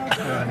cut.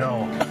 I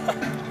know.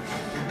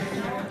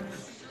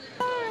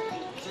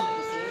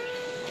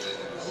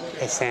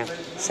 Hey, Sam.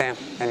 Sam,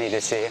 I need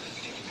to see you.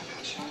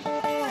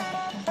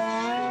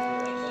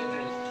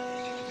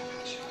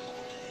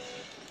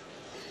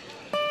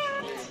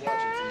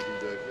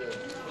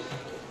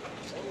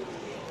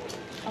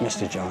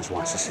 Mr. Jones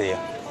wants to see you.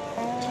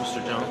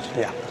 Mr. Jones?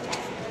 Yeah.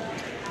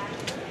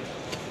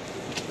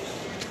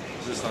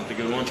 Is this not the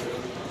good one?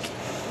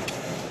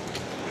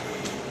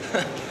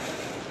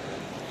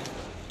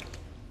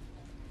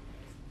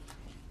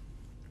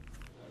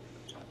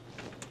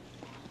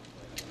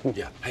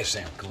 Yeah. Hey,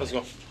 Sam, come Let's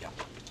on. go. Yeah.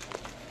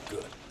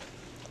 Good.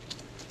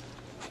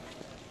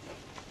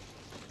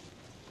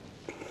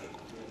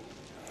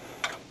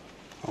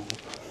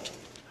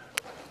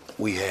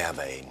 We have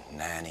a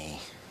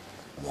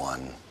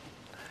 91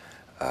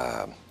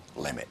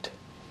 limit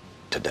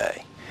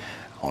today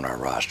on our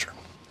roster.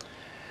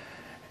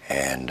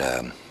 And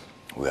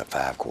we got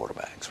 5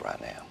 quarterbacks right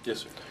now. Yes,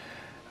 sir.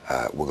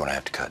 We're going to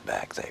have to cut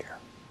back there.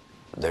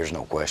 There's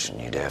no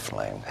question you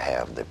definitely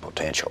have the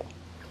potential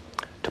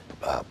to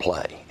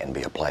play and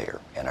be a player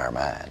in our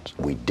minds.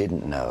 We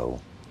didn't know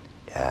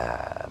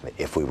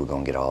if we were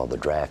going to get all the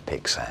draft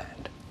picks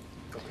signed.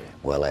 Okay.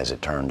 Well, as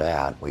it turned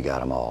out, we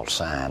got them all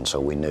signed, so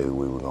we knew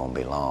we were going to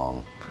be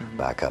long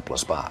by a couple of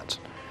spots.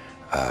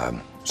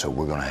 So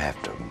we're going to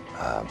have to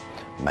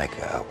make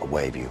a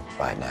waive you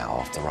right now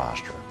off the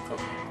roster.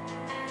 Okay.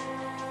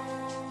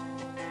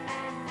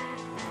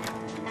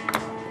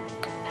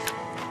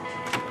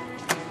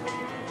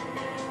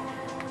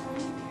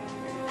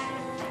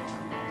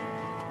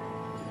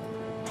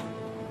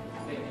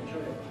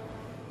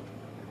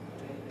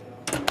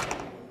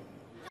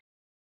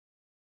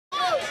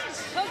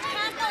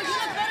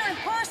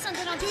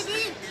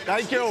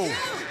 Thank you.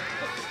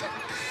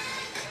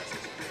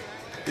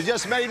 You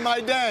just made my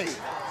day.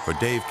 For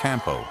Dave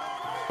Campo,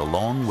 the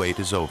long wait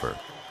is over.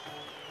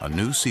 A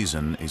new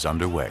season is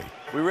underway.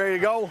 We ready to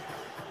go?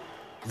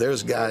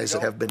 There's guys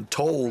that have been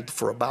told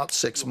for about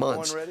 6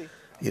 months,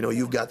 you know,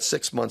 you've got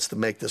 6 months to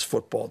make this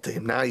football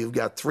team. Now you've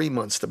got 3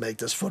 months to make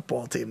this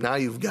football team. Now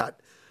you've got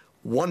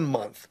 1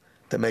 month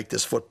to make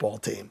this football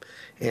team.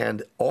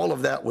 And all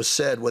of that was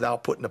said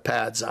without putting the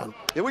pads on.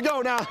 Here we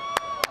go now.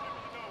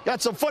 Got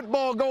some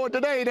football going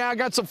today now.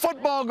 Got some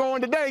football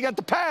going today. Got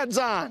the pads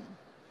on.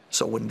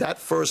 So when that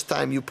first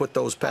time you put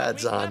those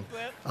pads on,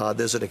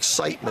 there's an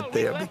excitement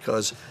there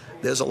because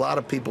there's a lot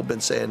of people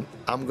been saying,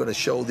 I'm going to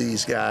show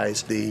these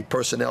guys, the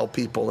personnel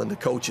people and the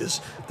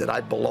coaches, that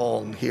I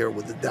belong here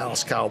with the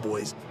Dallas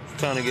Cowboys.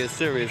 It's time to get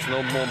serious.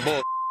 No more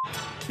bull.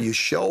 You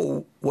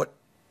show what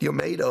you're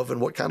made of and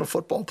what kind of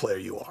football player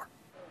you are.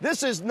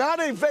 This is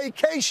not a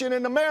vacation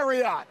in the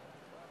Marriott.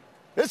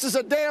 This is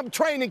a damn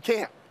training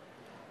camp.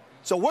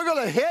 So we're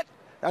going to hit.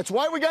 That's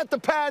why we got the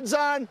pads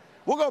on.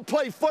 We're going to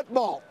play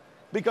football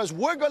because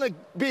we're going to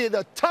be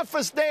the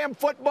toughest damn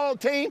football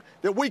team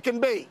that we can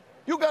be.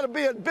 You got to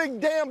be a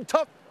big damn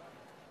tough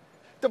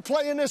to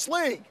play in this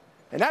league.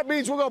 And that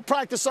means we're going to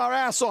practice our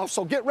ass off,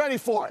 so get ready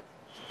for it.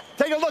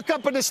 Take a look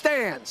up in the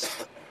stands.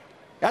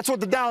 That's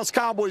what the Dallas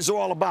Cowboys are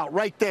all about,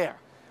 right there.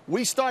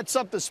 We start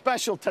something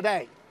special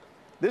today.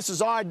 This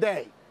is our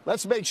day.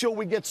 Let's make sure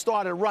we get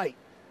started right.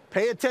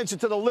 Pay attention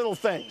to the little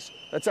things.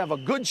 Let's have a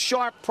good,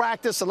 sharp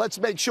practice, and let's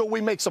make sure we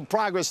make some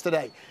progress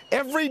today.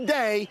 Every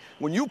day,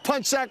 when you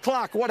punch that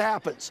clock, what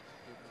happens?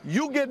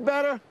 You get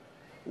better,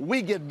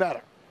 we get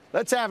better.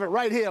 Let's have it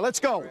right here. Let's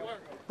go.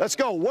 Let's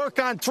go. Work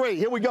on 3.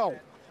 Here we go.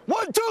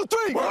 1, 2,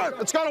 3. Work.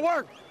 It's got to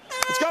work.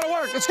 It's got to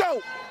work. Let's go.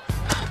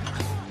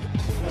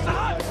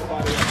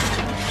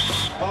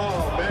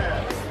 Oh,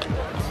 man.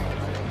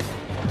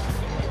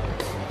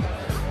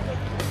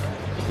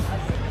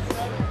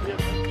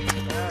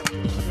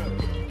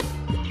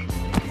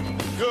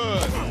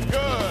 Good.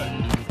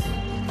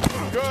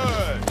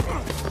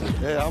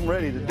 Yeah, I'm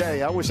ready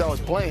today. I wish I was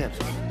playing.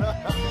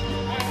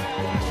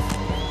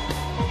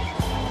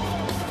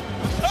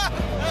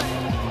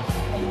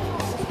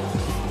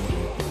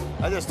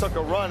 I just took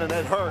a run and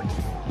it hurt.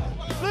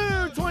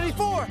 Blue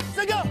 24,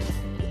 say go.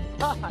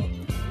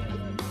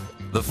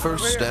 The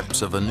first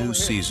steps of a new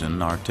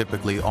season are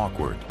typically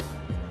awkward,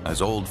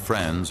 as old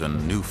friends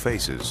and new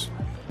faces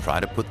try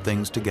to put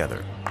things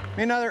together.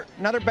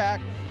 Another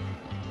back.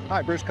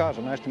 Hi, Bruce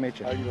Cosell. Nice to meet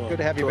you. Good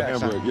to have you back,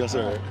 son. Yes,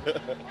 sir.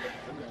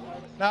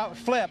 Now,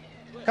 flip.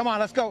 Come on,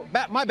 let's go.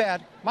 My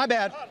bad.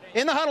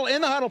 In the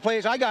huddle,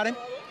 please. I got him.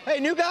 Hey,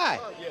 new guy.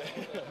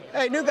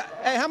 Hey,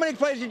 how many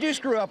plays did you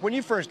screw up when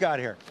you first got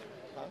here?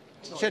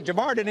 Shit,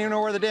 Jamar didn't even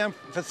know where the damn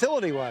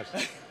facility was.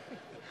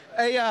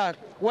 Hey,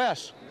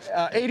 Wes,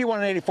 81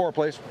 and 84,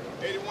 please.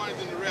 81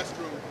 is in the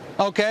restroom.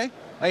 Okay,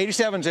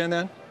 87's in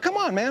then. Come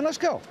on, man, let's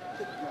go.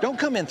 Don't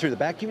come in through the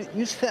back.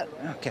 You set.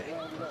 Okay,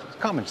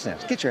 common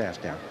sense. Get your ass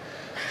down.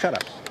 Shut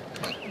up.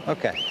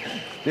 Okay,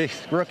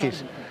 these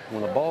rookies.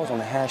 When the ball's on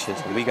the hashes,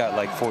 we got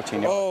like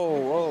 14 yards.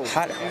 Oh.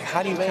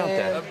 How do you count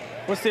that?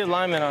 What's the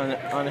alignment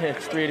on a hitch,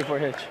 384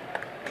 hitch?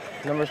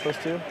 Numbers plus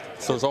 2?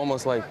 So it's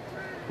almost like,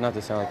 not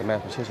to sound like a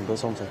mathematician, but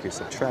it's almost like you're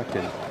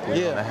subtracting on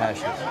the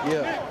hashes.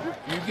 Yeah.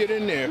 You get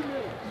in there,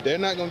 they're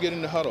not going to get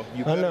in the huddle.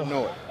 You better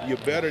know it. You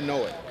better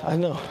know it. I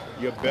know.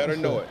 You better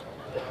know it.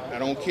 I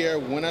don't care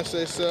when I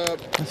say sub.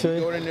 You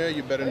go in there,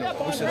 you better know.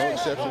 No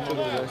exception to the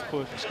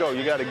rule. Let's go.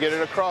 You got to get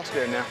it across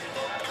there now.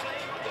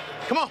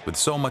 Come on. With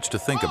so much to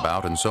think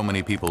about and so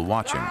many people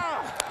watching,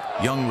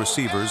 young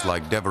receivers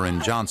like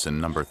Deverin Johnson,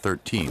 number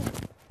 13,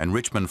 and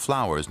Richmond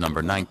Flowers,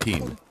 number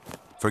 19,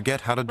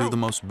 forget how to do the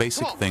most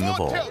basic thing of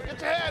all,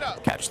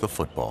 catch the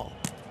football.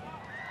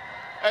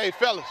 Hey,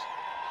 fellas.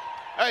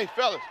 Hey,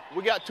 fellas.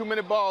 We got too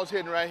many balls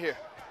hitting right here.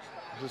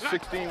 It's a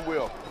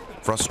 16-wheel.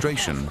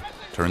 Frustration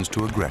turns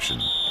to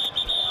aggression.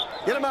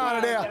 Get him out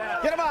of there.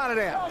 Get him out of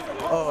there.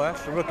 Oh,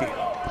 that's the rookie.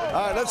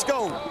 All right, let's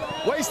go.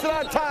 Wasting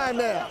our time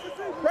there.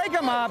 Break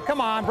him up.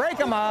 Come on, break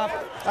him up.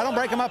 I don't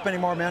break him up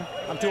anymore, man.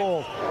 I'm too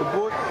old. The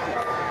board,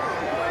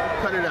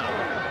 cut it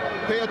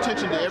out. Pay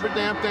attention to every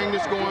damn thing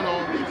that's going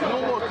on.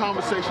 No more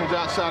conversations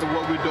outside of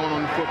what we're doing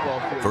on the football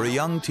field. For a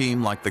young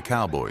team like the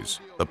Cowboys,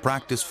 the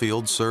practice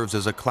field serves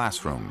as a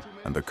classroom,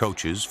 and the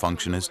coaches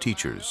function as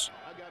teachers.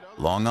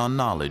 Long on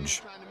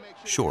knowledge,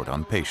 short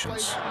on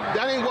patience.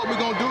 That ain't what we're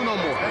going to do no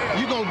more.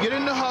 You're going to get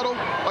in the huddle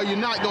or you're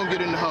not going to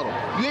get in the huddle.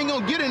 You ain't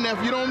going to get in there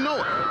if you don't know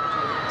it.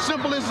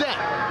 Simple as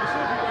that.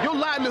 Your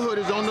livelihood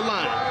is on the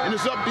line, and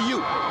it's up to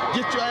you.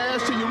 Get your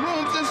ass to your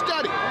rooms and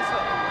study.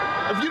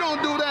 If you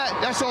don't do that,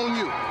 that's on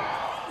you.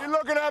 You're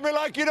looking at me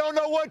like you don't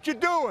know what you're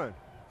doing.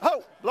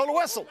 Oh, blow the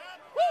whistle.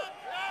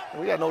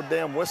 We got no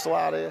damn whistle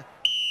out here.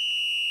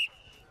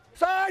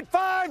 Side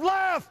 5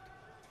 left.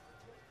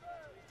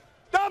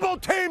 Double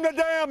team the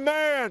damn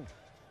man.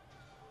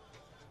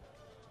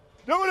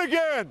 Do it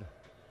again.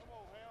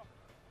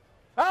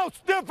 How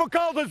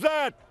difficult is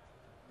that?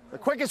 The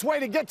quickest way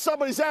to get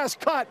somebody's ass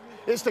cut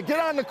is to get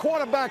on the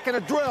quarterback in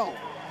a drill.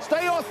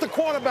 Stay off the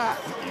quarterback.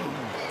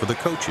 For the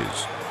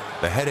coaches,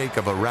 the headache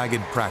of a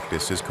ragged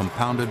practice is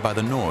compounded by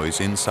the noise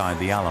inside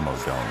the Alamo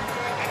Dome.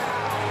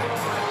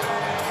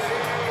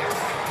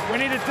 We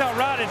need to tell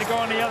Roddy to go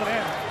on the other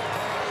end.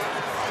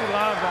 It's too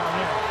loud down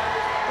here.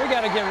 We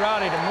got to get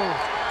Roddy to move.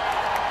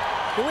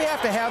 Do we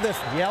have to have this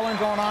yelling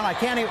going on? I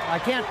can't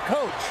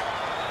coach.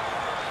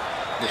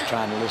 Just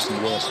trying to listen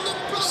to this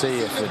to see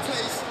if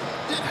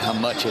how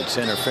much it's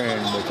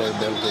interfering with their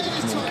ability to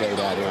communicate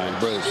out here with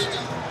Bruce.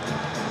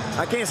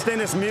 I can't stand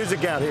this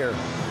music out here.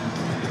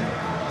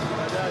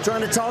 I'm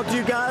trying to talk to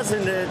you guys,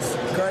 and it's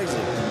crazy.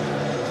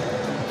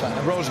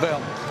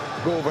 Roosevelt,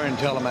 go over and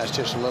tell them that's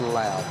just a little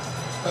loud.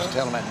 Just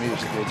tell them that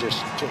music is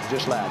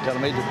just loud. Tell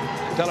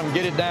them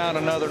get it down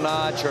another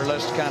notch, or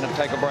let's kind of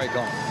take a break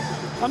on it.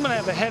 I'm gonna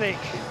have a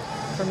headache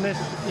from this.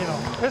 You know,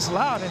 it's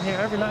loud in here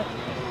every night.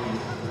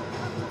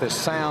 This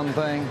sound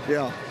thing.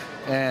 Yeah.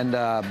 And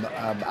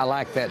I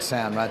like that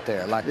sound right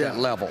there, like that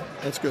level.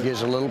 That's good.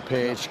 Gives a little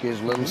pitch, gives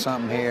a little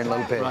something here, and a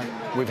little pitch. Right.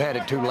 We've had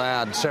it too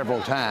loud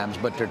several times,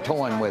 but they're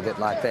toying with it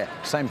like that.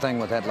 Same thing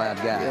with that loud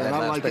guy. Yeah,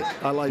 I like it.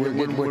 I like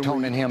it. We're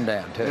toning him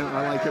down, too. Yeah,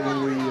 I like it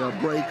when we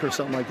break or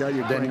something like that.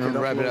 Then you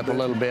rev it up a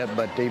little bit,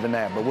 but even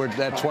that. But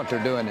that's what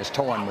they're doing, is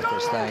toying with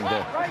this thing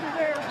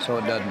so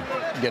it doesn't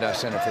get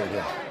us interfered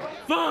with.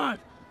 5,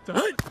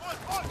 8.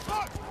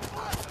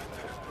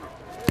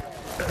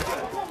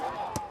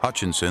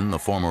 Hutchinson, the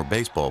former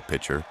baseball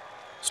pitcher,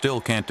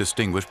 still can't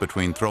distinguish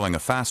between throwing a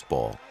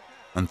fastball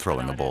and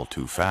throwing a ball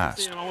too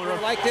fast.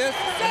 Like this,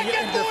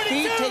 and the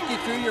feet take you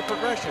through your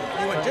progression.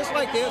 You went just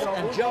like this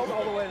and jump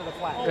all the way to the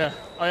flat. Yeah.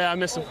 Oh, yeah, I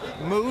missed him.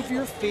 Move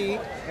your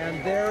feet,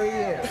 and there he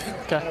is.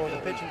 Okay.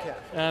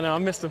 Yeah, no, I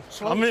missed him.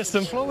 I missed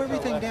him. Slow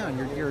everything down.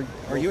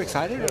 Are you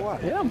excited or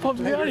what? Yeah, I'm pumped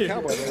to be out here.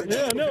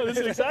 Yeah, no, this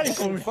is exciting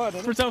for me.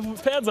 First time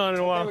with pads on in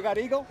a while. We got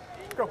Eagle.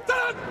 Go.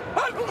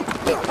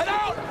 Head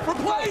out!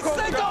 Replace!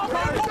 Take off!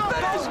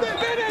 Finish!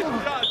 Finish!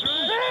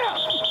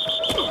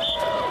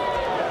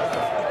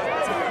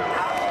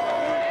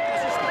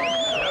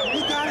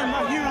 You got him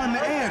right here on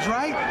the edge,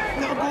 right?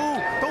 Now go.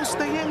 Don't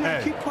stay in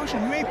there. Keep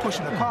pushing. You ain't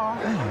pushing the car.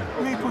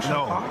 You ain't pushing the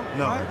car.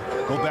 No. Right?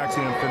 Go back to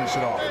him and finish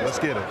it off. Let's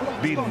get it.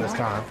 Beat him this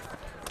time.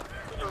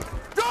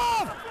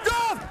 Go!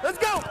 Go! Let's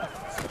go!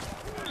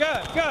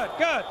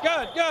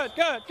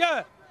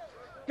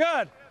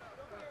 Good.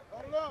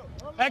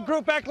 That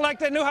group acted like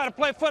they knew how to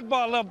play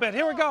football a little bit.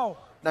 Here we go.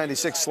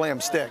 96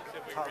 slam stick.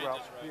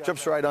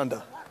 Trips right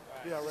under.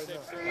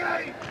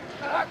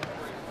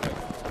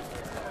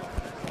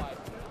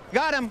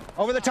 Got him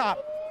over the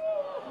top.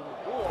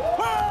 Well,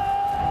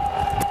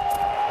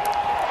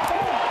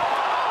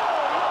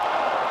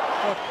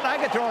 I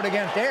could throw it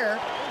against air.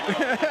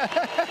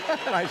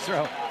 Nice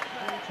throw.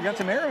 You got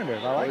some air under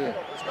it. I like it.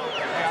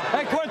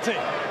 Hey, Quincy.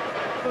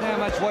 Damn,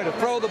 that's the way to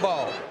throw the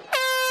ball.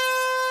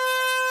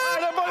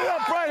 Everybody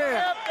up right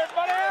here.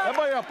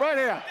 Everybody up right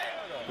here.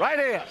 Right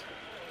here.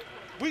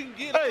 We can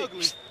get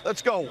ugly.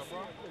 Let's go.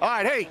 All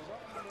right,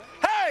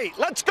 hey,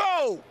 let's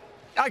go.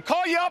 I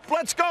call you up,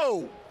 let's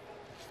go.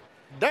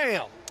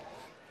 Damn.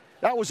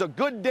 That was a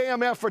good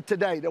damn effort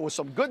today. There was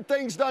some good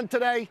things done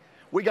today.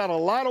 We got a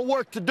lot of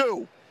work to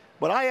do,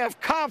 but I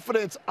have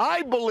confidence,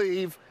 I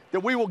believe,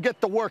 that we will get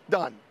the work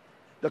done.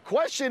 The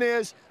question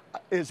is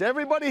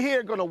everybody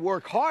here going to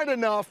work hard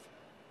enough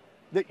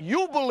that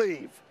you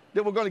believe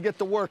that we're going to get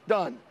the work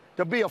done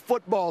to be a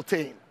football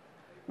team?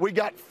 We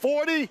got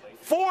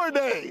 44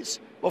 days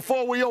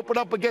before we open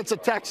up against the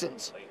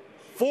Texans.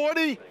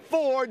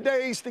 44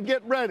 days to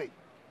get ready.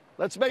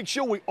 Let's make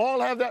sure we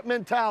all have that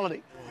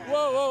mentality.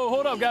 Whoa,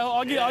 hold up, guys.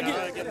 I'll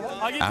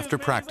get After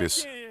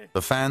practice,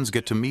 the fans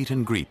get to meet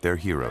and greet their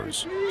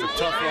heroes. It's a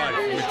tough life,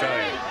 let me tell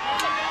you.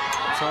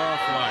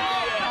 Tough life.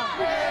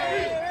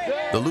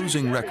 The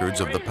losing records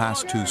of the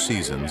past 2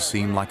 seasons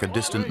seem like a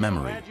distant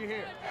memory.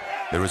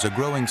 There is a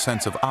growing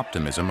sense of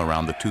optimism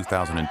around the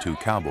 2002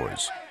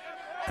 Cowboys,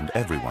 and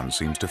everyone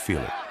seems to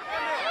feel it.